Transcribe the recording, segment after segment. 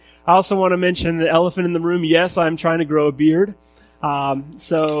I also want to mention the elephant in the room. Yes, I'm trying to grow a beard.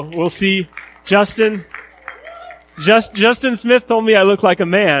 So we'll see. Justin Smith told me I look like a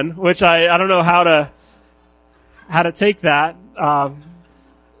man, which I don't know how to take that.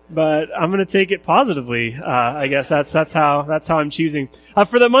 But I'm going to take it positively. I guess that's how I'm choosing.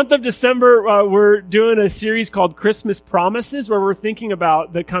 For the month of December, we're doing a series called Christmas Promises, where we're thinking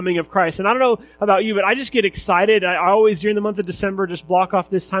about the coming of Christ. And I don't know about you, but I just get excited. I always, during the month of December, just block off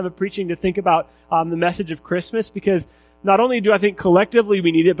this time of preaching to think about the message of Christmas, because not only do I think collectively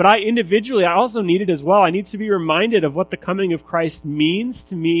we need it, but I also need it as well. I need to be reminded of what the coming of Christ means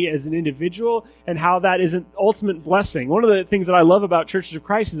to me as an individual and how that is an ultimate blessing. One of the things that I love about Churches of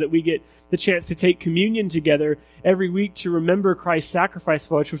Christ is that we get the chance to take communion together every week to remember Christ's sacrifice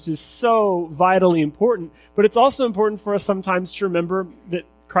for us, which is so vitally important. But it's also important for us sometimes to remember that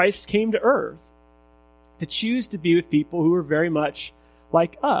Christ came to earth to choose to be with people who are very much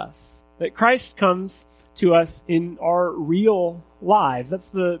like us. That Christ comes to us in our real lives. That's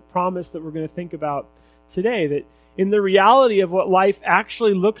the promise that we're going to think about today, that in the reality of what life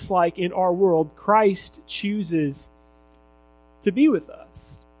actually looks like in our world, Christ chooses to be with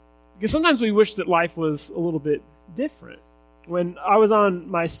us. Because sometimes we wish that life was a little bit different. When I was on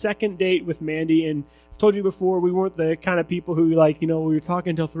my second date with Mandy, and I've told you before, we weren't the kind of people who, we were talking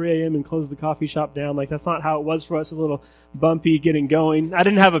until 3 a.m. and closed the coffee shop down. That's not how it was for us. A little bumpy getting going. I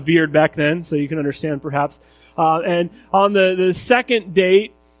didn't have a beard back then, so you can understand perhaps. And on the second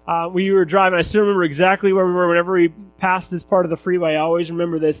date, we were driving. I still remember exactly where we were whenever we passed this part of the freeway. I always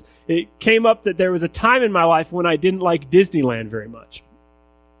remember this. It came up that there was a time in my life when I didn't like Disneyland very much.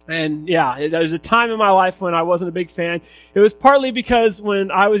 And yeah, there was a time in my life when I wasn't a big fan. It was partly because when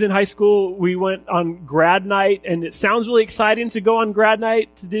I was in high school, we went on grad night, and it sounds really exciting to go on grad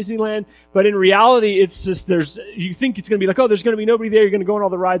night to Disneyland, but in reality, it's just you think it's going to be there's going to be nobody there, you're going to go on all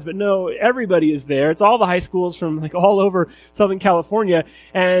the rides, but no, everybody is there. It's all the high schools from all over Southern California,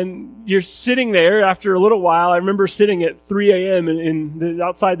 and you're sitting there after a little while. I remember sitting at 3 a.m.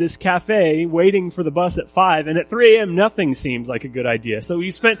 outside this cafe waiting for the bus at 5, and at 3 a.m. nothing seems like a good idea. So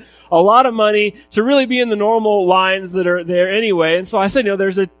you spent a lot of money to really be in the normal lines that are there anyway. And so I said,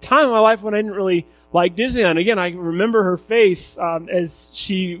 there's a time in my life when I didn't really like Disneyland. Again, I remember her face as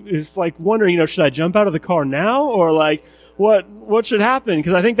she is wondering, should I jump out of the car now, or what should happen?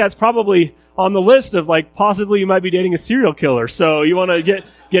 Because I think that's probably on the list of possibly you might be dating a serial killer. So you want to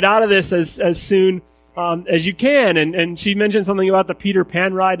get out of this as soon as you can. And she mentioned something about the Peter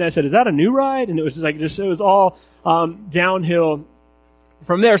Pan ride, and I said, is that a new ride? And it was it was all downhill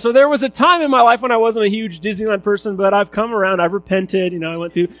from there. So there was a time in my life when I wasn't a huge Disneyland person, but I've come around. I've repented. I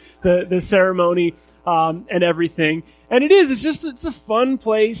went through the ceremony and everything. And it's a fun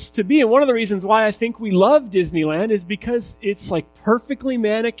place to be. And one of the reasons why I think we love Disneyland is because it's perfectly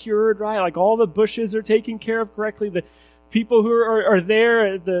manicured, right? All the bushes are taken care of correctly. The people who are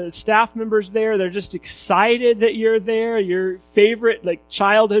there, the staff members there, they're just excited that you're there. Your favorite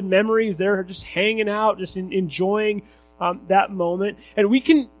childhood memories, they're just hanging out, just enjoying that moment. And we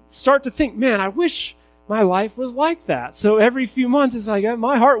can start to think, man, I wish my life was like that. So every few months, it's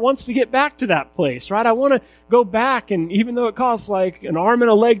my heart wants to get back to that place, right? I want to go back, and even though it costs an arm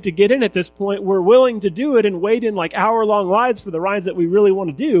and a leg to get in at this point, we're willing to do it and wait in hour-long lines for the rides that we really want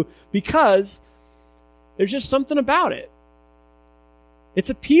to do, because there's just something about it.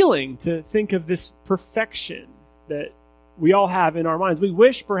 It's appealing to think of this perfection that we all have in our minds. We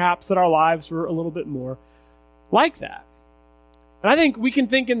wish perhaps that our lives were a little bit more like that. And I think we can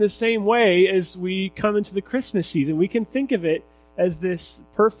think in the same way as we come into the Christmas season. We can think of it as this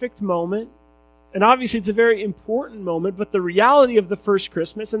perfect moment. And obviously it's a very important moment, but the reality of the first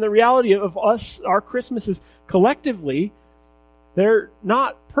Christmas and the reality of us, our Christmases collectively, they're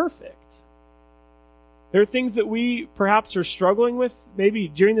not perfect. There are things that we perhaps are struggling with. Maybe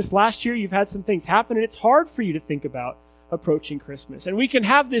during this last year you've had some things happen, and it's hard for you to think about approaching Christmas. And we can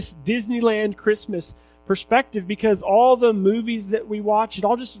have this Disneyland Christmas perspective because all the movies that we watch, it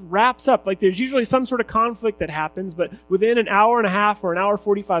all just wraps up. There's usually some sort of conflict that happens, but within an hour and a half or an hour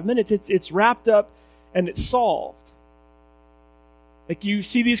 45 minutes, it's wrapped up and it's solved. You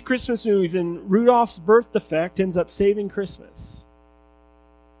see these Christmas movies, and Rudolph's birth defect ends up saving Christmas.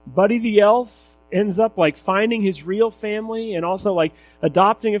 Buddy the Elf ends up finding his real family, and also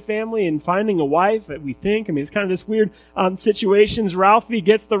adopting a family and finding a wife that we think. It's kind of this weird situations. Ralphie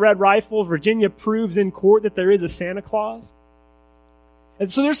gets the red rifle. Virginia proves in court that there is a Santa Claus. And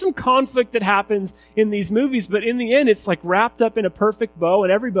so there's some conflict that happens in these movies, but in the end, it's wrapped up in a perfect bow,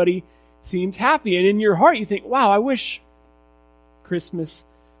 and everybody seems happy. And in your heart, you think, wow, I wish Christmas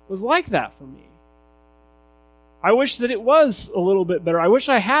was like that for me. I wish that it was a little bit better. I wish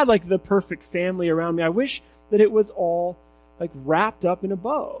I had like the perfect family around me. I wish that it was all like wrapped up in a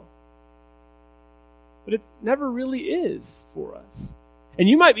bow. But it never really is for us. And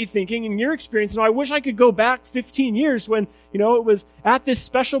you might be thinking in your experience, I wish I could go back 15 years when, it was at this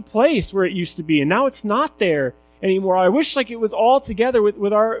special place where it used to be, and now it's not there anymore. I wish like it was all together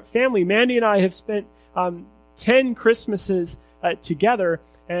with our family. Mandy and I have spent 10 Christmases together,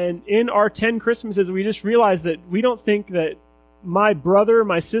 and in our 10 Christmases, we just realized that we don't think that my brother,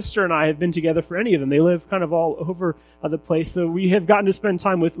 my sister, and I have been together for any of them. They live kind of all over the place, so we have gotten to spend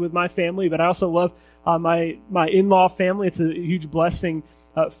time with my family, but I also love my in-law family. It's a huge blessing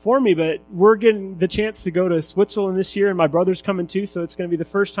for me, but we're getting the chance to go to Switzerland this year, and my brother's coming too, so it's going to be the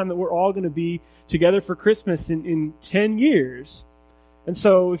first time that we're all going to be together for Christmas in 10 years. And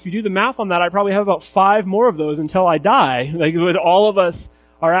so if you do the math on that, I probably have about 5 more of those until I die, like with all of us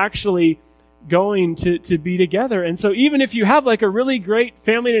are actually going to be together. And so even if you have like a really great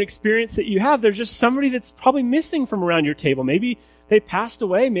family and experience that you have, there's just somebody that's probably missing from around your table. Maybe they passed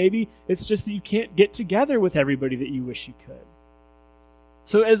away. Maybe it's just that you can't get together with everybody that you wish you could.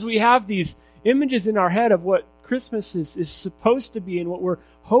 So as we have these images in our head of what Christmas is supposed to be and what we're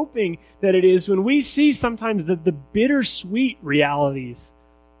hoping that it is, when we see sometimes the bittersweet realities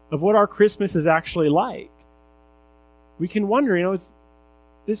of what our Christmas is actually like, we can wonder, is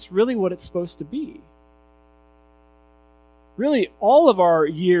this really what it's supposed to be? Really, all of our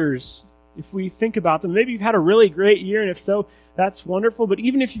years, if we think about them, maybe you've had a really great year, and if so, that's wonderful. But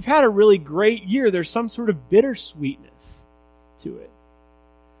even if you've had a really great year, there's some sort of bittersweetness to it.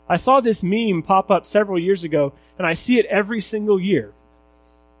 I saw this meme pop up several years ago, and I see it every single year.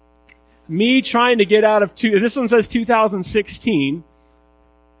 Me trying to get out of this one says 2016.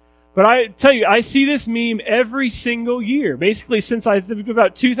 But I tell you, I see this meme every single year, basically since I think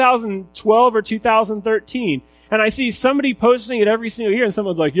about 2012 or 2013. And I see somebody posting it every single year, and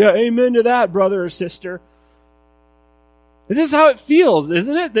someone's like, yeah, amen to that, brother or sister. This is how it feels,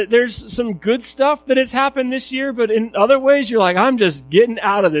 isn't it? That there's some good stuff that has happened this year, but in other ways, you're like, I'm just getting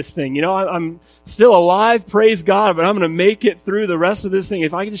out of this thing. I'm still alive, praise God, but I'm going to make it through the rest of this thing.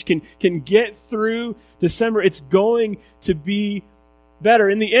 If I just can get through December, it's going to be better.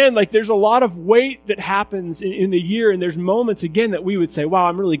 In the end, there's a lot of weight that happens in the year, and there's moments, again, that we would say, wow,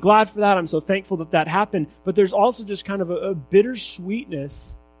 I'm really glad for that. I'm so thankful that happened. But there's also just kind of a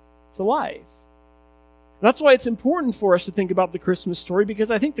bittersweetness to life. And that's why it's important for us to think about the Christmas story,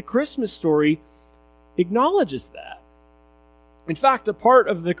 because I think the Christmas story acknowledges that. In fact, a part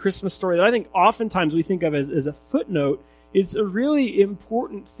of the Christmas story that I think oftentimes we think of as a footnote is a really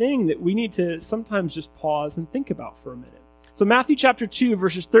important thing that we need to sometimes just pause and think about for a minute. So Matthew chapter 2,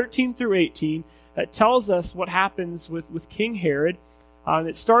 verses 13 through 18, tells us what happens with King Herod.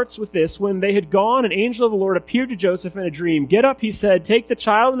 It starts with this: when they had gone, an angel of the Lord appeared to Joseph in a dream. Get up, he said, take the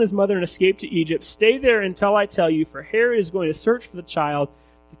child and his mother and escape to Egypt. Stay there until I tell you, for Herod is going to search for the child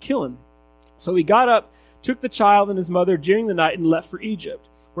to kill him. So he got up, took the child and his mother during the night, and left for Egypt,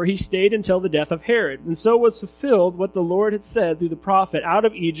 where he stayed until the death of Herod. And so was fulfilled what the Lord had said through the prophet, out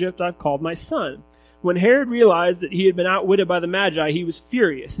of Egypt I've called my son. When Herod realized that he had been outwitted by the Magi, he was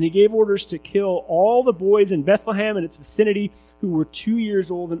furious, and he gave orders to kill all the boys in Bethlehem and its vicinity who were 2 years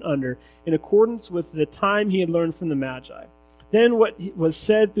old and under, in accordance with the time he had learned from the Magi. Then what was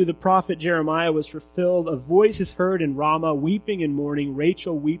said through the prophet Jeremiah was fulfilled. A voice is heard in Ramah, weeping and mourning,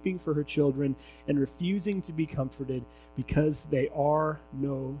 Rachel weeping for her children and refusing to be comforted, because they are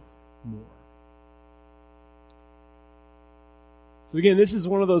no more. So again, this is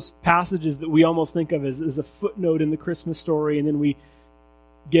one of those passages that we almost think of as a footnote in the Christmas story, and then we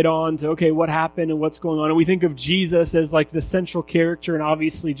get on to, okay, what happened and what's going on. And we think of Jesus as the central character, and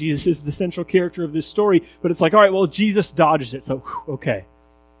obviously Jesus is the central character of this story, but it's all right, well, Jesus dodged it, so okay.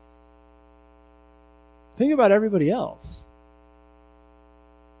 Think about everybody else.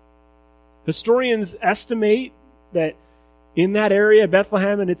 Historians estimate that in that area,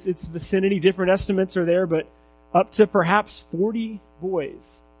 Bethlehem and its vicinity, different estimates are there, but up to perhaps 40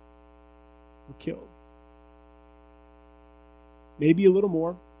 boys were killed. Maybe a little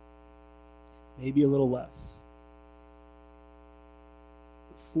more, maybe a little less.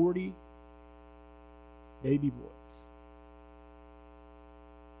 40 baby boys.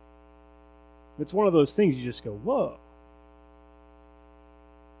 It's one of those things you just go, whoa,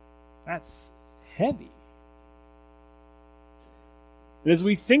 that's heavy. And as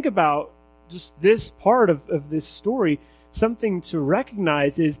we think about just this part of this story, something to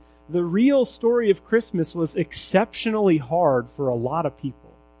recognize is the real story of Christmas was exceptionally hard for a lot of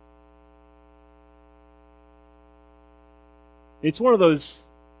people. It's one of those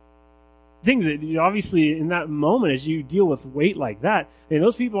things that obviously in that moment, as you deal with weight like that,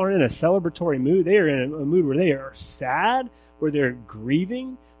 those people aren't in a celebratory mood. They are in a mood where they are sad, where they're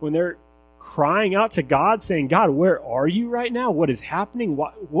grieving, when they're crying out to God, saying, God, where are you right now? What is happening?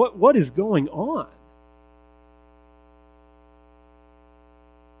 What is going on?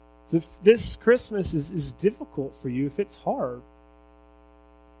 So if this Christmas is difficult for you, if it's hard,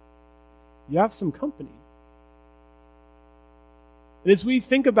 you have some company. And as we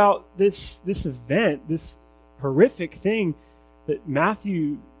think about this event, this horrific thing that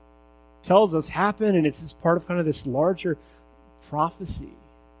Matthew tells us happened, and it's part of kind of this larger prophecy,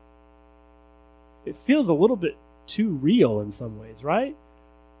 it feels a little bit too real in some ways, right?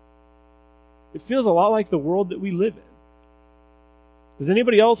 It feels a lot like the world that we live in. Does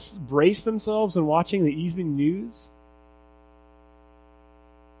anybody else brace themselves in watching the evening news?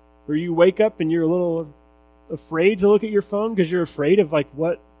 Where you wake up and you're a little afraid to look at your phone because you're afraid of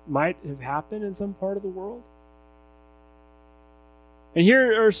what might have happened in some part of the world? And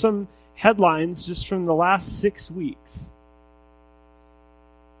here are some headlines just from the last 6 weeks.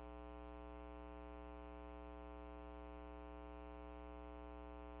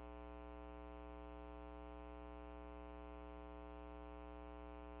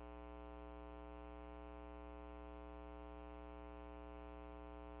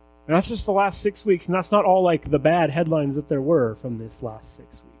 And that's just the last 6 weeks, and that's not all the bad headlines that there were from this last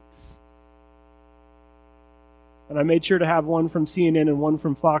 6 weeks. And I made sure to have one from CNN and one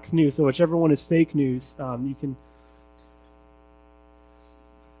from Fox News, so whichever one is fake news, you can...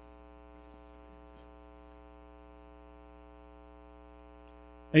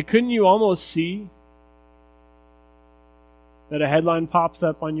 And couldn't you almost see that a headline pops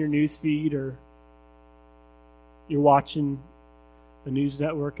up on your news feed, or you're watching a news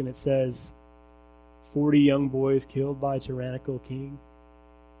network and it says 40 young boys killed by tyrannical king?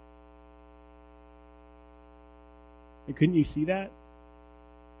 And couldn't you see that?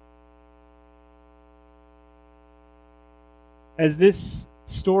 As this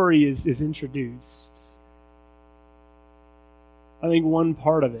story is introduced, I think one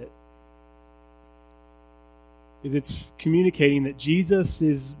part of it is it's communicating that Jesus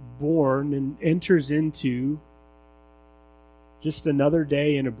is born and enters into just another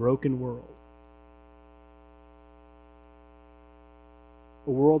day in a broken world.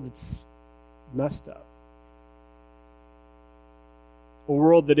 A world that's messed up. A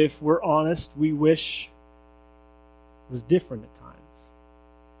world that, if we're honest, we wish was different at times.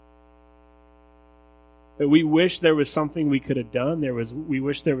 That we wish there was something we could have done. We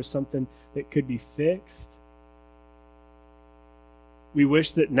wish there was something that could be fixed. We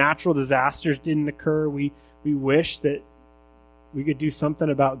wish that natural disasters didn't occur. We wish that we could do something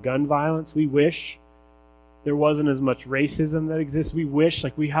about gun violence. We wish there wasn't as much racism that exists. We wish,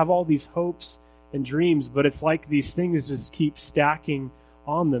 we have all these hopes and dreams, but it's like these things just keep stacking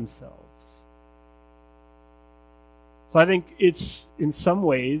on themselves. So I think it's, in some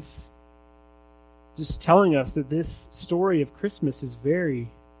ways, just telling us that this story of Christmas is very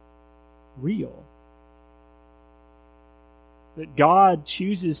real. That God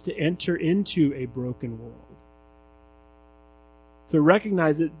chooses to enter into a broken world. To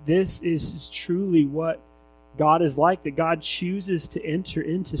recognize that this is truly what God is like, that God chooses to enter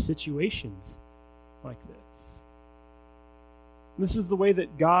into situations like this. And this is the way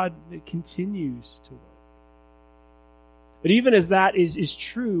that God continues to work. But even as that is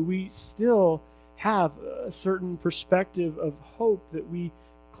true, we still have a certain perspective of hope that we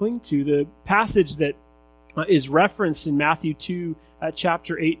cling to. The passage that is referenced in Matthew 2,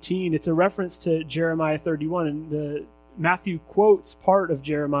 chapter 18, it's a reference to Jeremiah 31, and Matthew quotes part of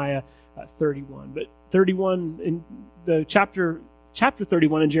Jeremiah 31, but 31 in the chapter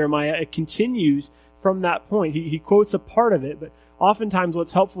 31 in Jeremiah, it continues from that point. He quotes a part of it, but oftentimes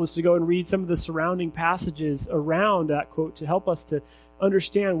what's helpful is to go and read some of the surrounding passages around that quote to help us to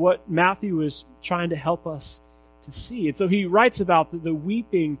understand what Matthew is trying to help us to see. And so he writes about the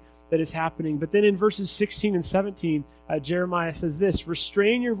weeping that is happening, but then in verses 16 and 17, Jeremiah says this: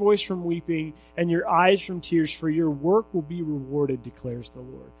 "Restrain your voice from weeping and your eyes from tears, for your work will be rewarded, declares the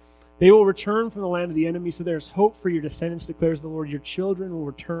Lord. They will return from the land of the enemy, so there's hope for your descendants, declares the Lord. Your children will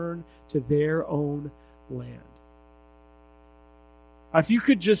return to their own land." If you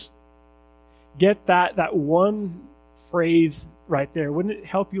could just get that one phrase right there, wouldn't it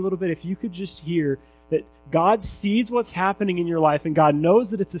help you a little bit if you could just hear that God sees what's happening in your life, and God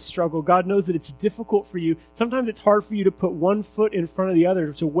knows that it's a struggle. God knows that it's difficult for you. Sometimes it's hard for you to put one foot in front of the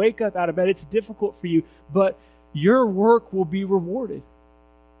other, to wake up out of bed. It's difficult for you, but your work will be rewarded.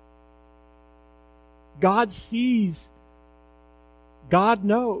 God sees. God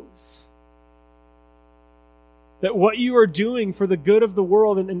knows. That what you are doing for the good of the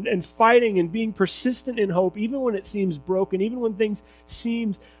world and fighting and being persistent in hope, even when it seems broken, even when things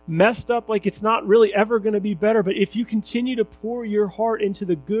seem messed up, like it's not really ever going to be better. But if you continue to pour your heart into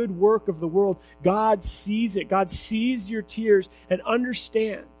the good work of the world, God sees it. God sees your tears and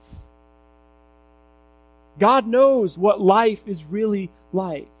understands. God knows what life is really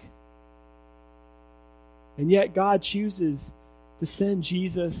like. And yet God chooses to send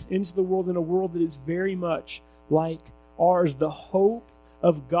Jesus into the world, in a world that is very much like ours. The hope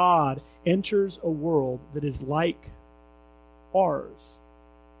of God enters a world that is like ours.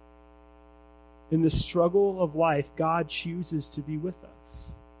 In the struggle of life, God chooses to be with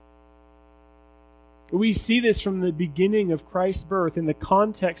us. We see this from the beginning of Christ's birth in the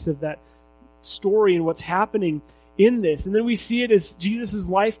context of that story and what's happening in this. And then we see it as Jesus'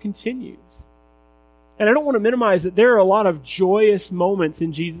 life continues. And I don't want to minimize that there are a lot of joyous moments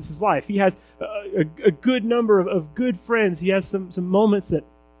in Jesus' life. He has a good number of good friends. He has some moments that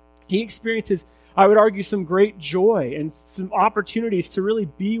he experiences, I would argue, some great joy and some opportunities to really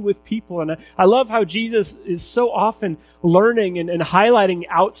be with people. And I love how Jesus is so often learning and highlighting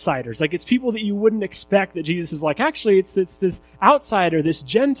outsiders. Like, it's people that you wouldn't expect that Jesus is like, actually, it's this outsider, this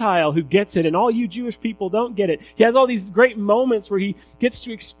Gentile who gets it, and all you Jewish people don't get it. He has all these great moments where he gets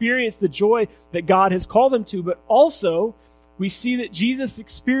to experience the joy that God has called him to, but also we see that Jesus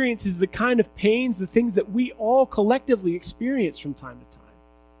experiences the kind of pains, the things that we all collectively experience from time to time.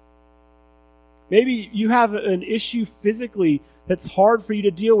 Maybe you have an issue physically that's hard for you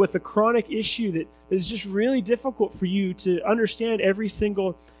to deal with, a chronic issue that is just really difficult for you to understand every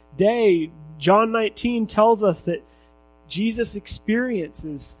single day. John 19 tells us that Jesus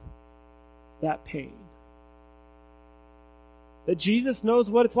experiences that pain. That Jesus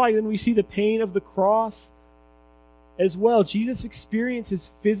knows what it's like. Then we see the pain of the cross as well. Jesus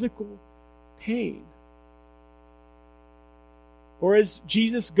experiences physical pain. Or as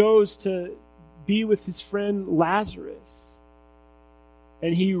Jesus goes to be with his friend Lazarus,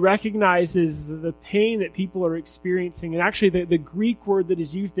 and he recognizes the pain that people are experiencing. And actually the Greek word that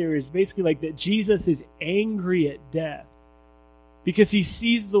is used there is basically like that Jesus is angry at death because he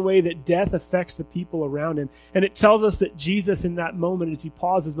sees the way that death affects the people around him. And it tells us that Jesus, in that moment, as he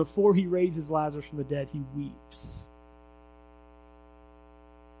pauses before he raises Lazarus from the dead, he weeps.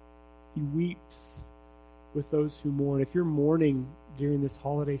 He weeps with those who mourn. If you're mourning during this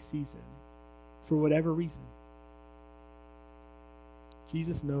holiday season, for whatever reason,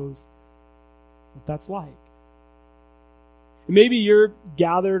 Jesus knows what that's like. And maybe you're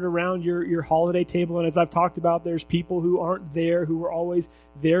gathered around your holiday table, and as I've talked about, there's people who aren't there, who were always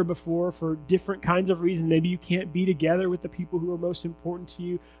there before for different kinds of reasons. Maybe you can't be together with the people who are most important to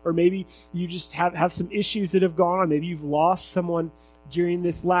you, or maybe you just have some issues that have gone on. Maybe you've lost someone during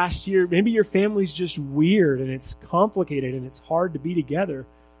this last year. Maybe your family's just weird, and it's complicated, and it's hard to be together.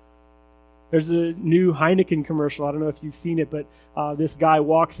 There's a new Heineken commercial. I don't know if you've seen it, but this guy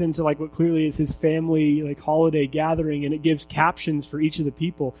walks into like what clearly is his family like holiday gathering, and it gives captions for each of the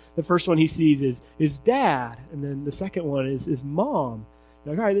people. The first one he sees is dad, and then the second one is mom.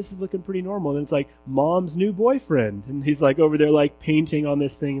 You're like, all right, this is looking pretty normal. And then it's like mom's new boyfriend, and he's like over there like painting on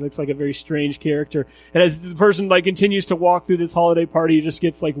this thing. He looks like a very strange character. And as the person like continues to walk through this holiday party, it just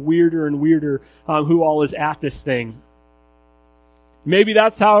gets like weirder and weirder who all is at this thing. Maybe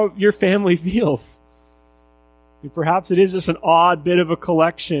that's how your family feels. Perhaps it is just an odd bit of a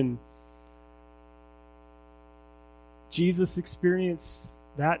collection. Jesus experienced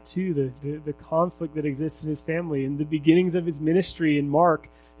that too, the conflict that exists in his family. In the beginnings of his ministry in Mark,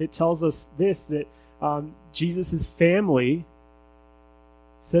 it tells us this, that Jesus' family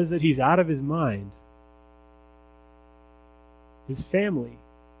says that he's out of his mind. His family.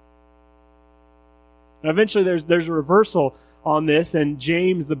 And eventually there's a reversal on this, and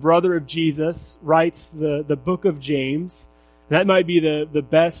James, the brother of Jesus, writes the book of James. That might be the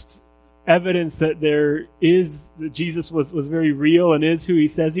best evidence that that Jesus was very real and is who he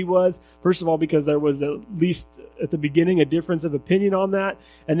says he was. First of all, because there was at least at the beginning a difference of opinion on that,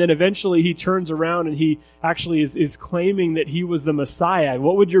 and then eventually he turns around and he actually is claiming that he was the Messiah.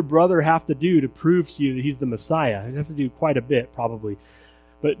 What would your brother have to do to prove to you that he's the Messiah? He'd have to do quite a bit, probably.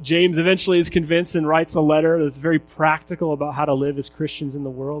 But James eventually is convinced and writes a letter that's very practical about how to live as Christians in the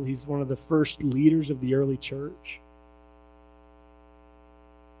world. He's one of the first leaders of the early church.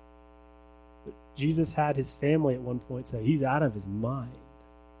 But Jesus had his family at one point say, he's out of his mind.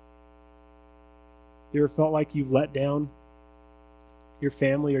 You ever felt like you've let down your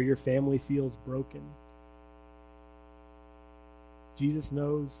family, or your family feels broken? Jesus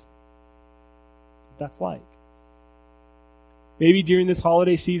knows what that's like. Maybe during this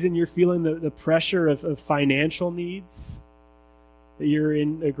holiday season, you're feeling the pressure of financial needs, that you're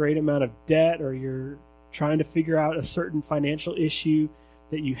in a great amount of debt, or you're trying to figure out a certain financial issue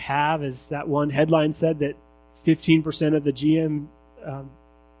that you have. As that one headline said, that 15% of the GM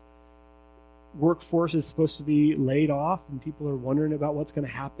workforce is supposed to be laid off, and people are wondering about what's going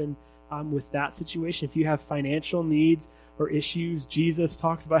to happen with that situation. If you have financial needs or issues, Jesus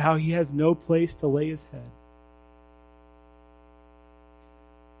talks about how he has no place to lay his head.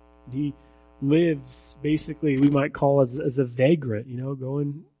 He lives, basically, we might call as a vagrant,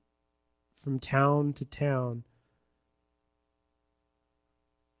 going from town to town,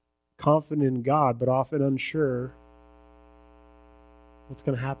 confident in God, but often unsure what's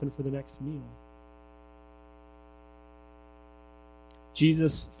going to happen for the next meal.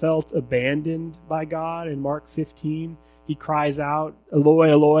 Jesus felt abandoned by God. In Mark 15, he cries out, Eloi,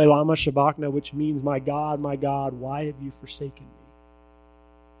 Eloi, lama sabachthani, which means, my God, why have you forsaken me?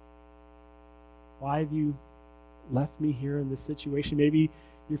 Why have you left me here in this situation? Maybe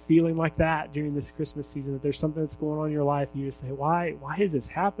you're feeling like that during this Christmas season, that there's something that's going on in your life, and you just say, why is this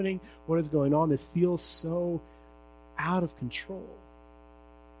happening? What is going on? This feels so out of control.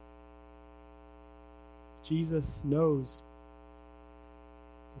 Jesus knows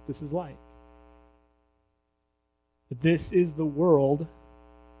what this is like. That this is the world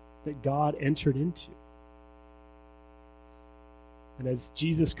that God entered into. And as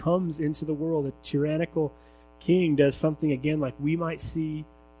Jesus comes into the world, a tyrannical king does something again like we might see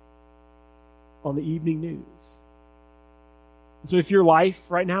on the evening news. And so if your life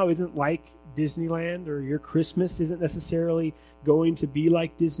right now isn't like Disneyland, or your Christmas isn't necessarily going to be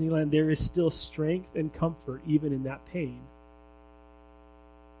like Disneyland, there is still strength and comfort even in that pain.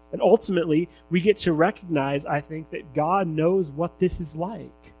 And ultimately, we get to recognize, I think, that God knows what this is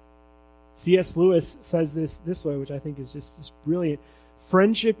like. C.S. Lewis says this way, which I think is just brilliant.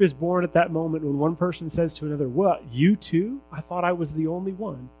 Friendship is born at that moment when one person says to another, what, you too? I thought I was the only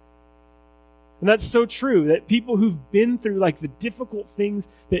one. And that's so true, that people who've been through like the difficult things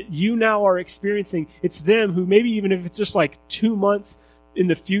that you now are experiencing, it's them who, maybe even if it's just like 2 months in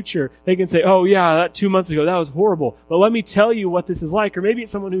the future, they can say, oh yeah, that 2 months ago, that was horrible. But let me tell you what this is like. Or maybe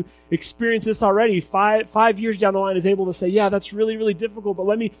it's someone who experienced this already, five years down the line is able to say, yeah, that's really, really difficult, but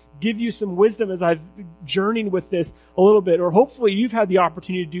let me give you some wisdom as I've journeyed with this a little bit. Or hopefully you've had the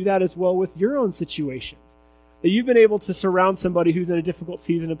opportunity to do that as well with your own situations. That you've been able to surround somebody who's in a difficult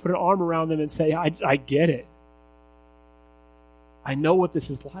season and put an arm around them and say, I get it. I know what this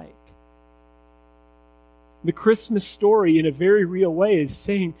is like. The Christmas story, in a very real way, is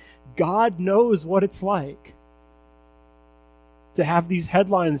saying God knows what it's like to have these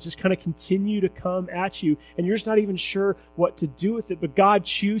headlines just kind of continue to come at you, and you're just not even sure what to do with it, but God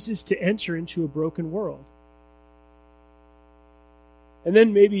chooses to enter into a broken world. And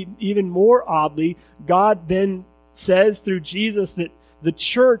then maybe even more oddly, God then says through Jesus that the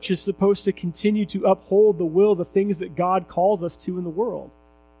church is supposed to continue to uphold the will, the things that God calls us to in the world.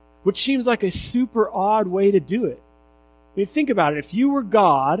 Which seems like a super odd way to do it. I mean, think about it. If you were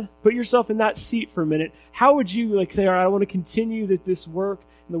God, put yourself in that seat for a minute, how would you say, all right, I want to continue this work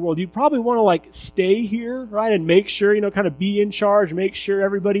in the world? You'd probably want to stay here, right? And make sure, kind of be in charge, make sure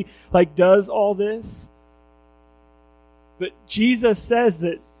everybody does all this. But Jesus says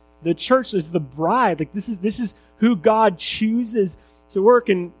that the church is the bride. This is who God chooses to work.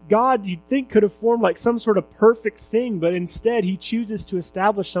 And God, you'd think, could have formed some sort of perfect thing, but instead he chooses to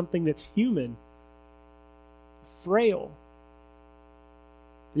establish something that's human, frail,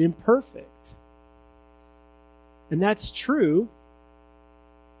 and imperfect. And that's true.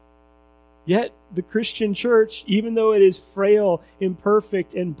 Yet the Christian church, even though it is frail,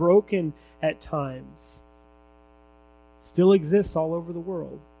 imperfect, and broken at times, still exists all over the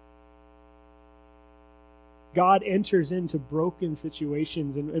world. God enters into broken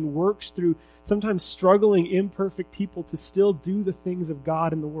situations and works through sometimes struggling, imperfect people to still do the things of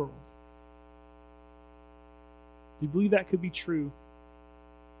God in the world. Do you believe that could be true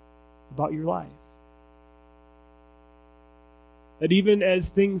about your life? That even as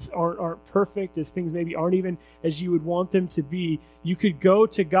things aren't perfect, as things maybe aren't even as you would want them to be, you could go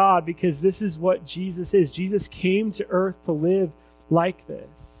to God because this is what Jesus is. Jesus came to earth to live like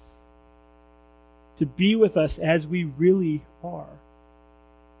this, to be with us as we really are.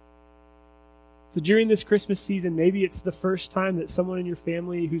 So during this Christmas season, maybe it's the first time that someone in your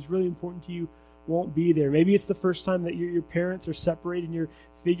family who's really important to you won't be there. Maybe it's the first time that your parents are separated and you're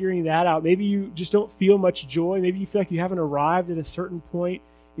figuring that out. Maybe you just don't feel much joy. Maybe you feel like you haven't arrived at a certain point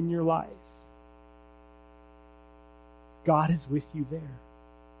in your life. God is with you there.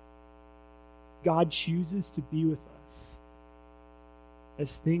 God chooses to be with us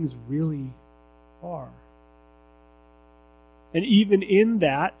as things really are. And even in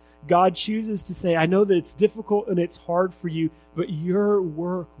that, God chooses to say, I know that it's difficult and it's hard for you, but your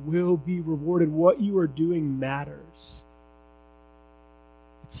work will be rewarded. What you are doing matters.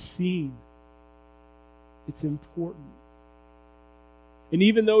 It's seen. It's important. And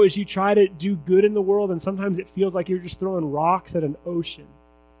even though as you try to do good in the world, and sometimes it feels like you're just throwing rocks at an ocean,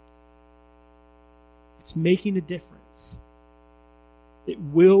 it's making a difference. It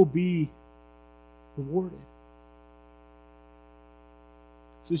will be rewarded.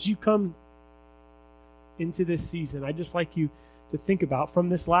 So as you come into this season, I'd just like you to think about, from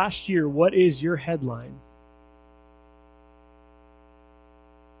this last year, what is your headline?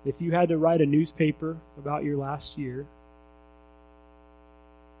 If you had to write a newspaper about your last year,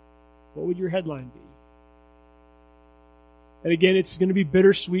 what would your headline be? And again, it's going to be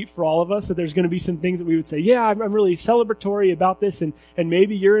bittersweet for all of us, that there's going to be some things that we would say, yeah, I'm really celebratory about this, and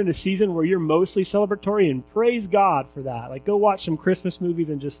maybe you're in a season where you're mostly celebratory, and praise God for that. Like, go watch some Christmas movies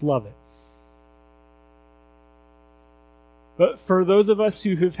and just love it. But for those of us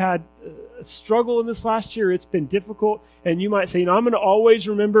who have had a struggle in this last year, it's been difficult, and you might say, I'm going to always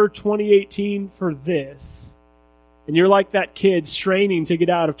remember 2018 for this. And you're like that kid straining to get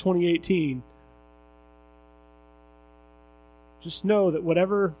out of 2018. Just know that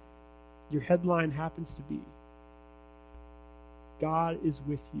whatever your headline happens to be, God is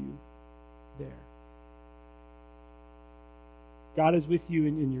with you there. God is with you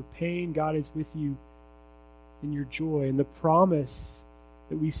in your pain. God is with you in your joy. And the promise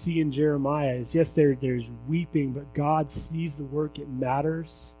that we see in Jeremiah is, yes, there's weeping, but God sees the work. It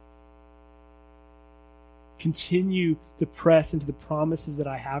matters. Continue to press into the promises that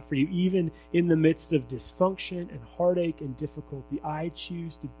I have for you, even in the midst of dysfunction and heartache and difficulty. I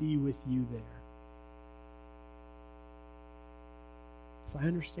choose to be with you there. So I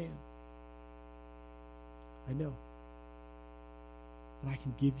understand. I know. And I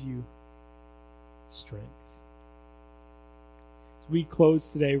can give you strength. As we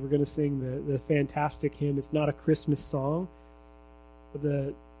close today, we're going to sing the fantastic hymn. It's not a Christmas song, but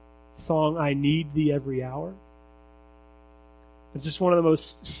the song, I Need Thee Every Hour. It's just one of the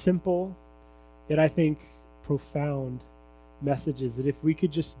most simple, yet I think profound messages that if we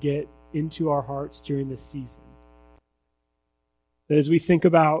could just get into our hearts during this season, that as we think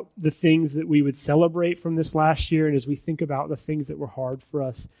about the things that we would celebrate from this last year, and as we think about the things that were hard for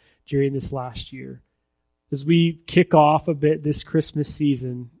us during this last year, as we kick off a bit this Christmas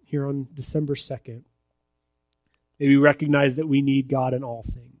season here on December 2nd, may we recognize that we need God in all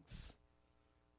things.